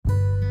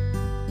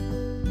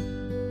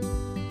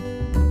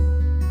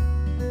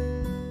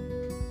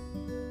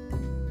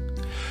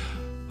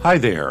Hi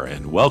there,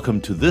 and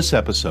welcome to this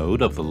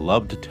episode of the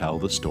Love to Tell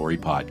the Story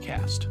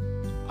podcast.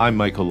 I'm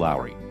Michael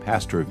Lowry,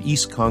 pastor of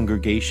East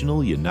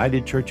Congregational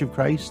United Church of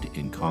Christ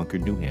in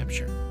Concord, New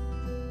Hampshire.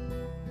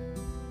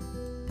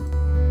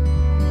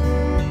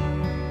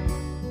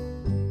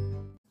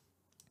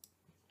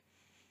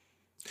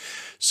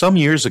 Some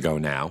years ago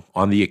now,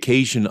 on the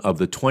occasion of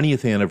the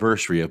 20th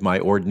anniversary of my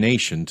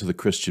ordination to the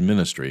Christian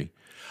ministry,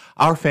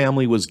 our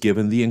family was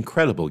given the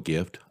incredible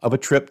gift of a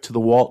trip to the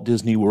Walt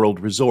Disney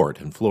World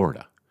Resort in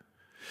Florida.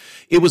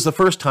 It was the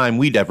first time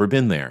we'd ever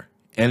been there,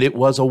 and it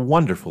was a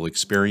wonderful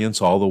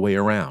experience all the way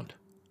around.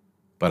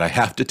 But I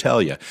have to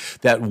tell you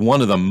that one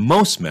of the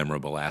most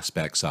memorable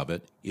aspects of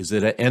it is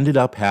that it ended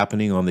up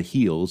happening on the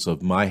heels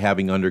of my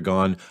having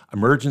undergone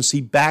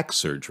emergency back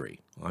surgery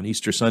on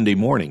Easter Sunday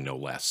morning, no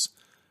less.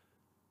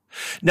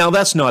 Now,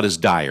 that's not as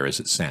dire as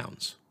it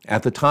sounds.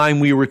 At the time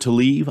we were to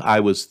leave,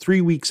 I was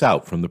 3 weeks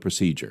out from the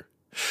procedure.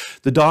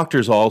 The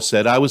doctors all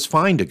said I was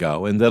fine to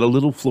go and that a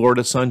little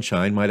Florida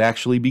sunshine might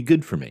actually be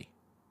good for me.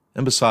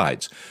 And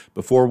besides,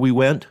 before we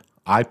went,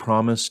 I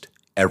promised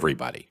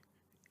everybody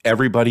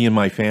in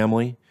my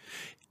family,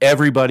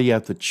 everybody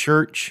at the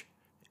church,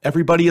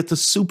 everybody at the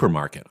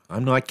supermarket.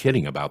 I'm not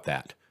kidding about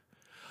that.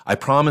 I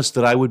promised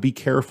that I would be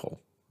careful.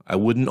 I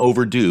wouldn't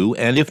overdo,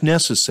 and if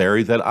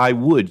necessary, that I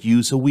would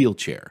use a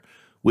wheelchair,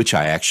 which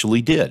I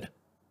actually did,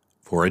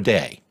 for a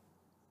day.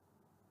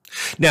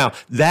 Now,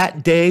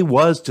 that day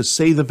was, to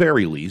say the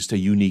very least, a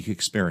unique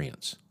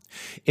experience,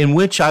 in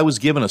which I was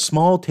given a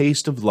small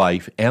taste of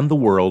life and the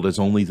world as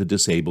only the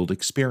disabled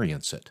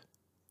experience it.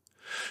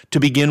 To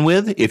begin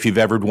with, if you've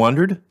ever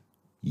wondered,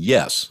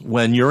 yes,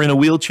 when you're in a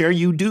wheelchair,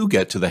 you do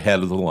get to the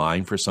head of the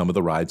line for some of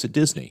the rides at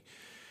Disney,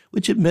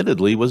 which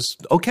admittedly was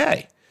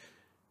okay.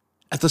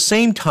 At the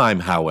same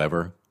time,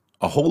 however,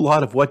 a whole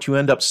lot of what you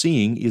end up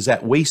seeing is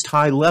at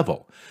waist-high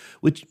level,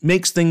 which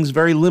makes things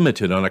very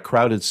limited on a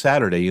crowded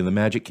Saturday in the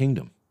Magic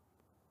Kingdom.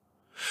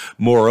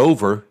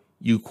 Moreover,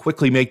 you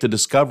quickly make the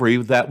discovery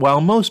that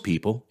while most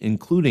people,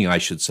 including, I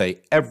should say,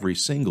 every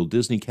single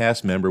Disney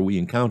cast member we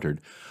encountered,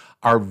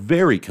 are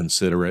very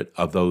considerate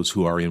of those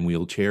who are in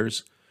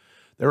wheelchairs,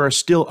 there are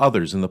still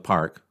others in the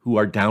park who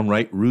are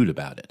downright rude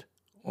about it,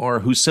 or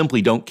who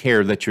simply don't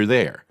care that you're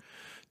there.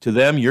 To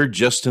them, you're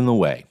just in the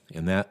way,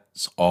 and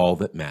that's all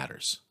that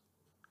matters.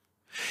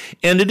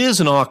 And it is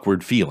an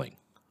awkward feeling,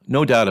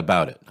 no doubt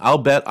about it. I'll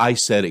bet I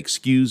said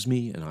 "excuse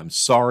me" and "I'm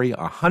sorry"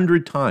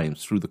 100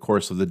 times through the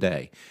course of the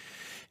day.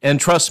 And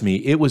trust me,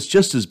 it was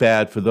just as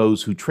bad for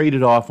those who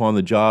traded off on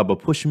the job of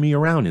pushing me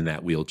around in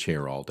that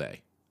wheelchair all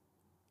day.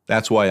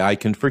 That's why I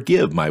can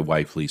forgive my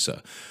wife,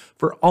 Lisa,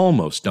 for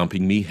almost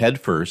dumping me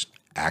headfirst,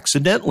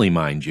 accidentally,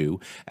 mind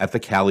you, at the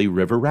Kali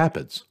River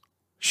Rapids.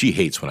 She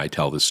hates when I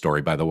tell this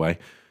story, by the way.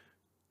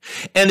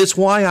 And it's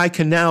why I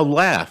can now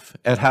laugh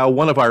at how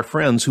one of our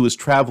friends who was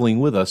traveling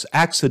with us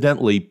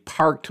accidentally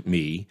parked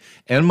me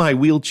and my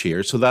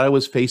wheelchair so that I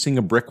was facing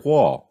a brick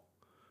wall.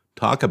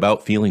 Talk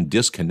about feeling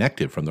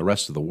disconnected from the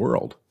rest of the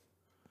world.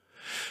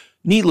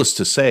 Needless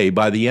to say,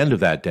 by the end of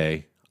that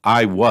day,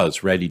 I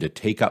was ready to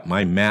take up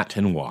my mat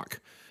and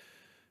walk.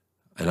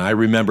 And I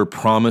remember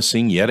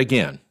promising yet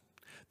again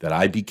that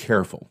I'd be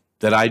careful,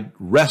 that I'd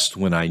rest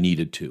when I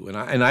needed to,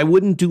 and I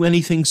wouldn't do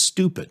anything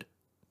stupid.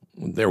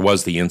 There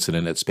was the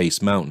incident at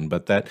Space Mountain,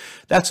 but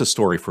that's a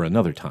story for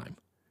another time.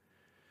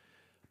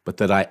 But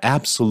that I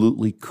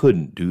absolutely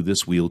couldn't do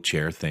this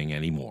wheelchair thing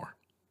anymore.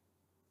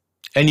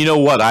 And you know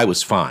what? I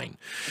was fine.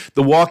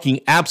 The walking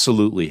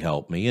absolutely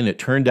helped me, and it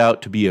turned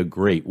out to be a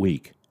great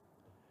week.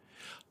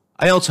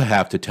 I also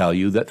have to tell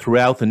you that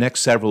throughout the next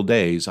several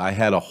days, I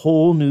had a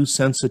whole new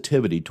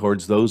sensitivity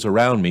towards those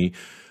around me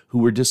who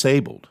were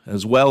disabled,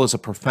 as well as a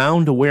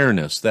profound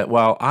awareness that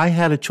while I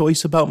had a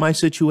choice about my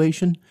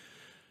situation,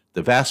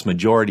 the vast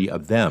majority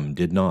of them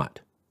did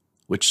not,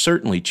 which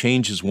certainly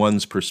changes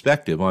one's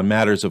perspective on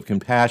matters of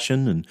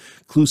compassion and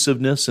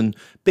inclusiveness and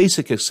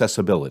basic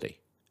accessibility.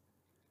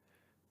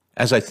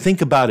 As I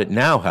think about it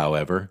now,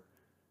 however,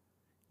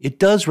 it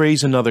does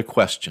raise another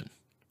question,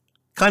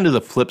 kind of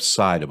the flip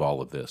side of all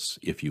of this,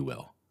 if you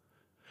will,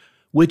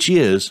 which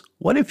is,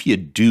 what if you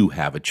do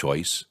have a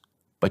choice,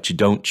 but you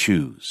don't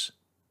choose?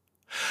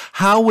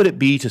 How would it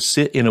be to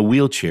sit in a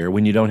wheelchair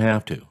when you don't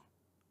have to?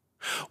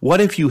 What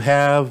if you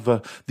have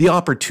the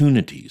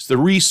opportunities, the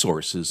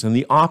resources, and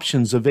the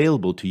options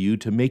available to you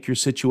to make your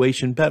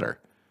situation better,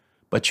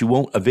 but you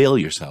won't avail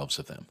yourselves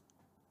of them?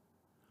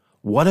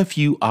 What if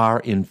you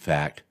are, in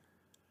fact,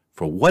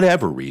 for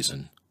whatever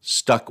reason,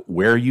 stuck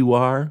where you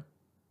are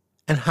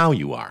and how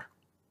you are?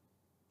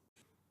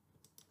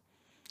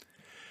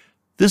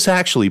 This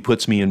actually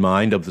puts me in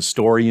mind of the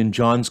story in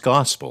John's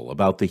Gospel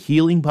about the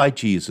healing by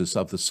Jesus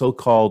of the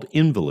so-called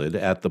invalid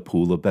at the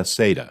Pool of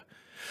Bethsaida,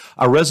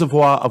 a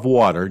reservoir of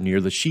water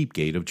near the sheep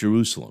gate of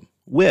Jerusalem,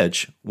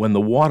 which, when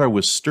the water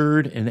was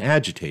stirred and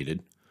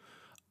agitated,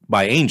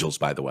 by angels,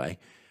 by the way,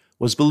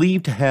 was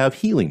believed to have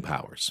healing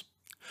powers.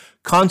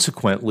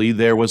 Consequently,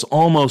 there was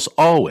almost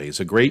always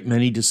a great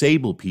many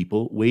disabled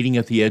people waiting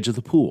at the edge of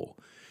the pool,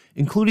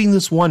 including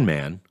this one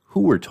man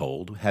who, we're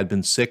told, had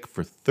been sick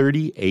for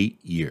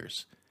 38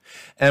 years.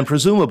 and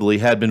presumably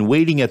had been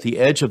waiting at the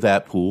edge of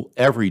that pool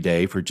every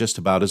day for just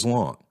about as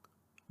long.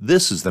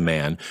 This is the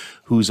man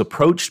who's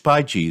approached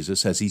by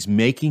Jesus as he's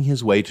making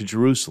his way to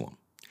Jerusalem,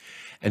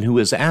 and who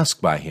is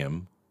asked by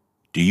him,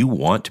 "Do you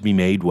want to be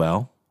made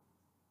well?"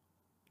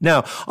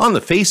 Now, on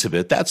the face of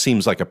it, that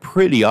seems like a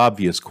pretty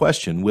obvious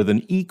question with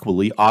an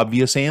equally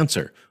obvious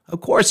answer. Of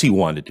course he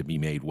wanted to be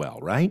made well,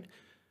 right?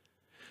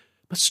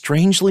 But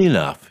strangely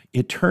enough,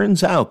 it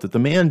turns out that the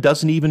man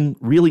doesn't even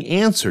really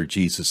answer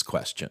Jesus'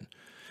 question.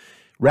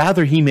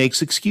 Rather, he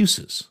makes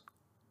excuses.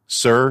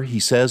 "Sir," he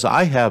says,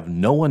 "I have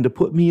no one to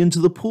put me into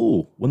the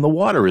pool when the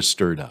water is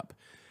stirred up.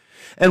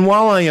 And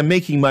while I am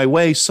making my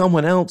way,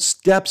 someone else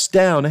steps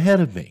down ahead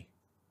of me."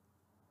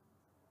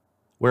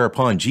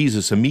 Whereupon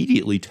Jesus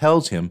immediately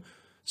tells him,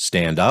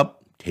 "Stand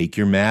up, take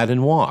your mat,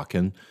 and walk."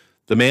 And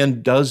the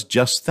man does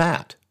just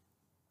that.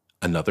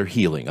 Another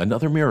healing,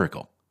 another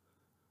miracle.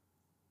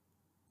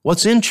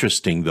 What's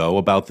interesting, though,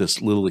 about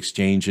this little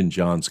exchange in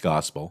John's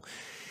Gospel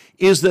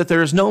is that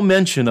there is no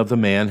mention of the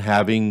man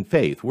having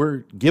faith. We're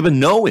given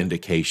no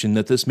indication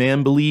that this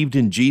man believed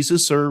in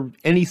Jesus or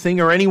anything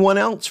or anyone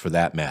else for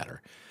that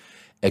matter,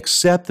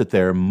 except that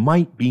there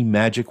might be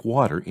magic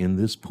water in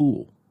this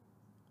pool.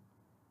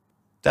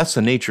 That's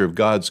the nature of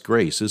God's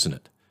grace, isn't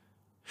it?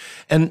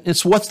 And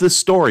it's what this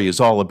story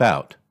is all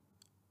about.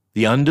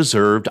 The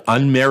undeserved,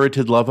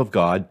 unmerited love of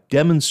God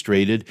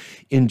demonstrated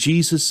in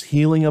Jesus'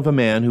 healing of a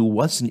man who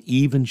wasn't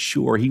even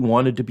sure he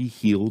wanted to be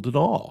healed at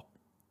all.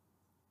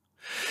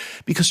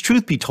 Because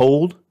truth be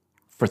told,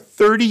 for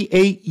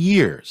 38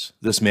 years,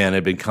 this man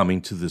had been coming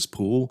to this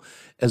pool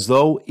as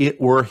though it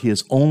were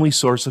his only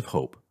source of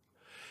hope.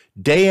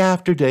 Day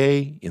after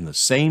day, in the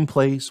same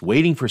place,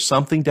 waiting for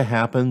something to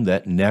happen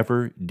that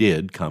never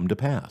did come to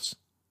pass.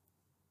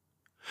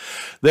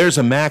 There's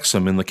a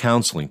maxim in the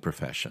counseling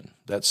profession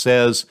that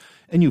says,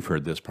 and you've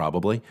heard this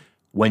probably,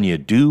 when you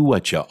do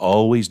what you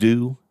always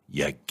do,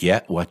 you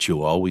get what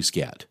you always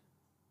get.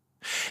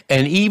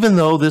 And even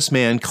though this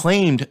man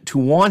claimed to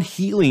want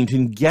healing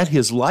to get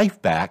his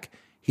life back,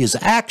 his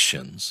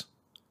actions,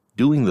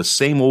 doing the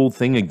same old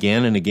thing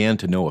again and again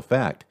to no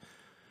effect,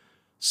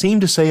 seem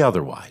to say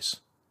otherwise.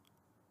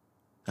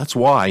 That's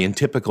why, in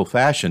typical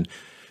fashion,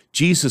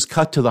 Jesus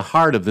cut to the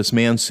heart of this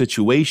man's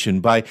situation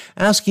by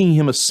asking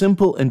him a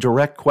simple and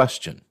direct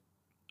question.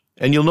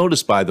 And you'll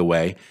notice, by the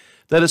way,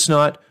 that it's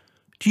not,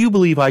 "Do you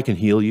believe I can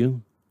heal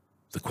you?"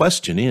 The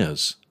question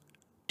is,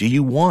 "Do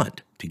you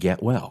want to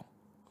get well?"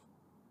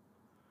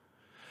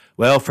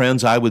 Well,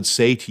 friends, I would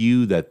say to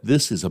you that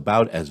this is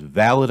about as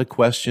valid a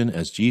question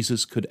as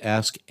Jesus could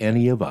ask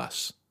any of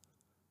us.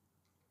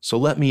 So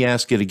let me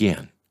ask it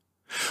again.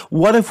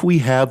 What if we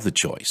have the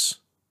choice?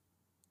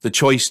 The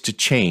choice to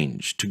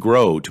change, to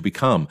grow, to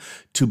become,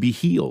 to be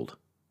healed,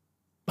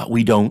 but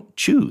we don't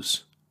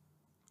choose.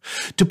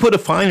 To put a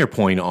finer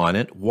point on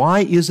it,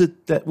 why is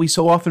it that we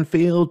so often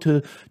fail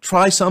to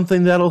try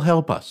something that'll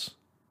help us?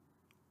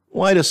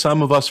 Why do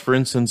some of us, for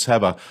instance,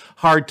 have a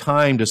hard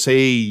time to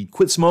say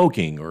quit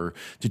smoking, or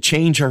to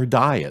change our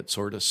diets,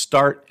 or to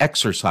start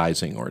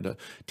exercising, or to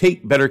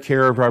take better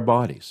care of our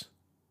bodies?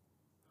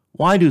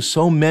 Why do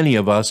so many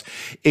of us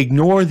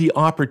ignore the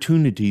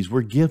opportunities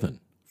we're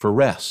given for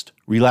rest,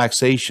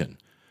 relaxation,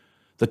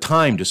 the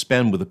time to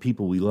spend with the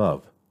people we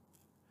love?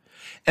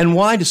 And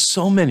why do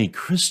so many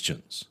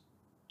Christians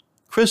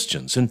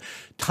in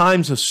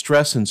times of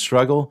stress and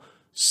struggle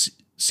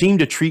seem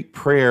to treat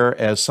prayer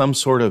as some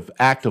sort of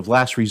act of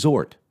last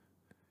resort,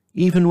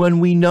 even when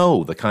we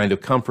know the kind of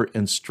comfort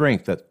and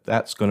strength that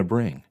that's going to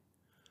bring?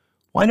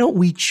 Why don't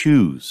we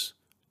choose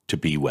to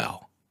be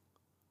well?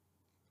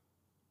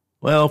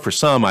 Well, for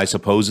some, I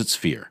suppose it's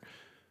fear.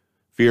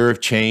 Fear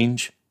of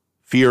change,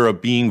 fear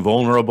of being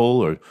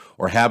vulnerable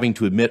or having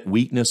to admit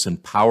weakness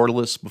and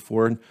powerless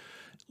before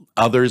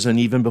others and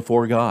even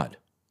before God.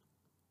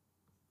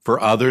 For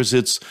others,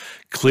 it's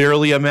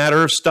clearly a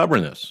matter of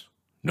stubbornness.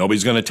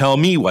 Nobody's going to tell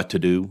me what to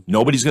do.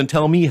 Nobody's going to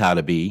tell me how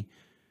to be,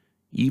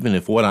 even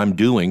if what I'm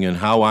doing and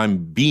how I'm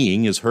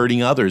being is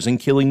hurting others and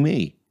killing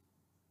me.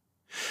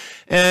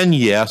 And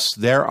yes,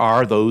 there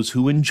are those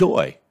who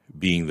enjoy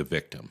being the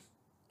victim,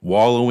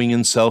 wallowing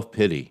in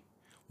self-pity,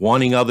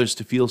 wanting others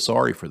to feel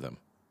sorry for them.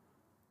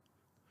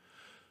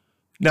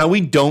 Now,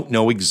 we don't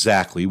know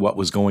exactly what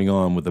was going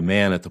on with the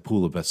man at the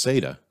pool of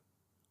Bethsaida,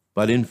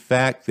 but in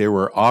fact, there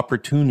were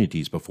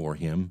opportunities before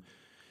him,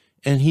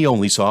 and he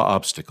only saw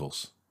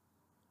obstacles.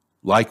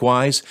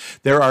 Likewise,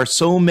 there are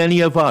so many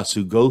of us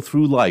who go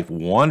through life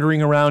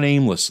wandering around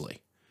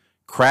aimlessly,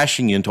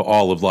 crashing into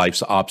all of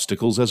life's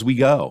obstacles as we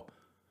go,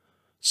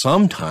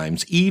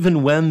 sometimes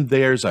even when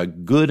there's a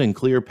good and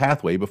clear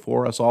pathway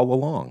before us all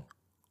along.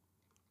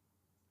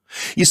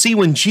 You see,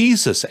 when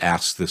Jesus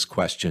asks this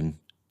question,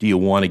 "Do you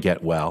want to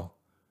get well?"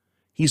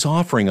 he's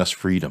offering us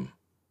freedom,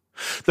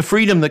 the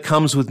freedom that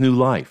comes with new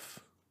life,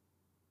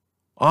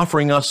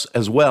 offering us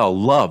as well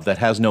love that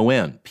has no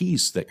end,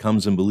 peace that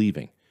comes in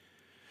believing.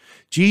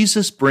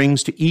 Jesus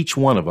brings to each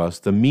one of us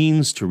the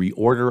means to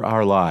reorder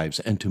our lives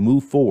and to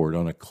move forward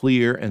on a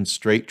clear and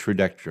straight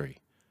trajectory.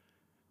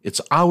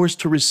 It's ours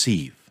to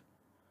receive.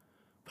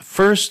 But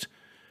first,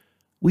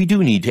 we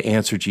do need to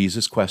answer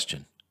Jesus'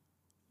 question.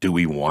 Do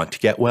we want to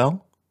get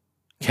well?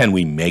 Can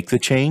we make the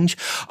change?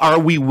 Are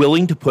we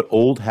willing to put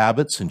old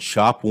habits and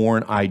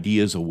shop-worn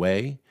ideas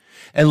away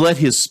and let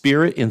His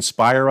Spirit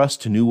inspire us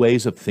to new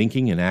ways of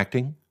thinking and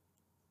acting?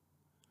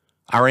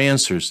 Our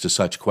answers to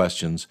such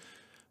questions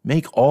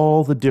make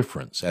all the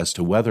difference as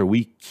to whether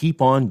we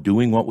keep on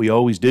doing what we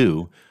always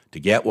do to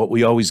get what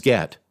we always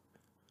get,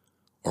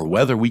 or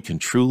whether we can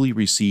truly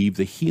receive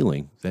the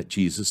healing that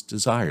Jesus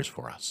desires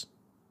for us.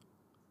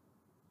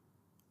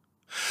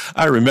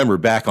 I remember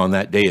back on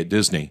that day at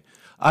Disney,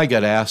 I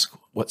got asked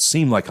what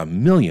seemed like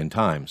 1,000,000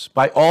 times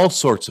by all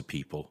sorts of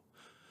people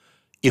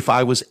if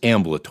I was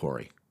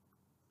ambulatory.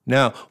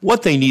 Now,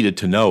 what they needed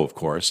to know, of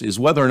course, is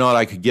whether or not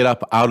I could get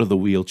up out of the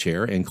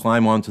wheelchair and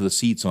climb onto the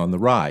seats on the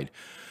ride,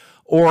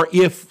 or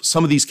if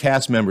some of these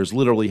cast members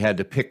literally had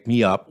to pick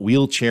me up,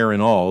 wheelchair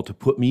and all, to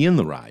put me in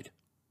the ride.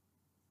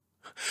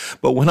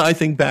 But when I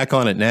think back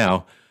on it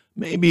now,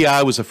 maybe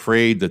I was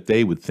afraid that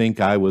they would think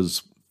I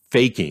was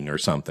faking or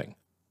something,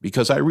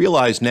 because I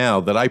realize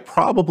now that I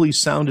probably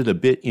sounded a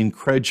bit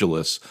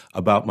incredulous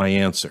about my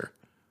answer.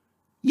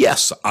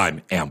 Yes,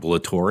 I'm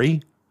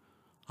ambulatory.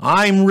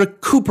 I'm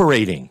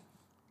recuperating.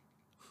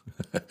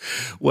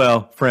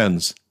 Well,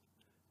 friends,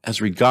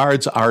 as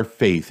regards our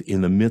faith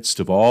in the midst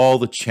of all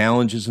the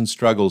challenges and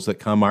struggles that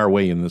come our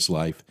way in this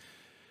life,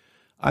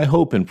 I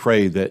hope and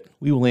pray that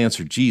we will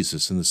answer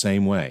Jesus in the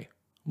same way,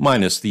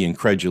 minus the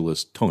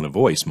incredulous tone of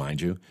voice,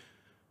 mind you.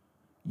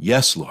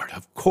 Yes, Lord,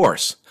 of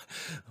course.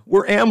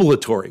 We're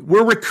ambulatory.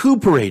 We're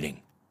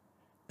recuperating.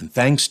 And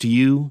thanks to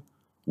you,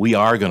 we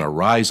are going to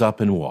rise up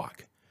and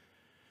walk.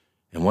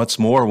 And what's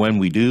more, when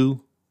we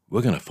do,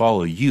 we're going to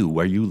follow you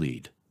where you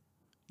lead.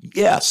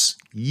 Yes,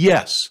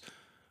 yes,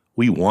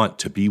 we want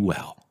to be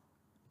well.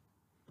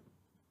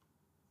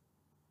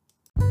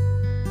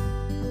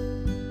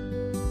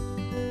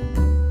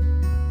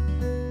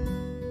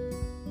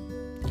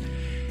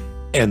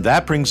 And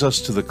that brings us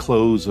to the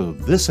close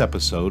of this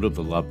episode of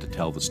the Love to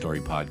Tell the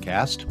Story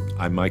podcast.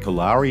 I'm Michael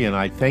Lowry, and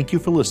I thank you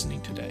for listening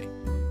today.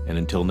 And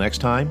until next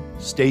time,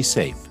 stay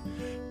safe,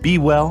 be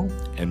well,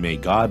 and may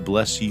God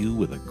bless you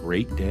with a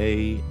great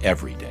day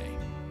every day.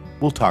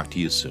 We'll talk to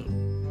you soon.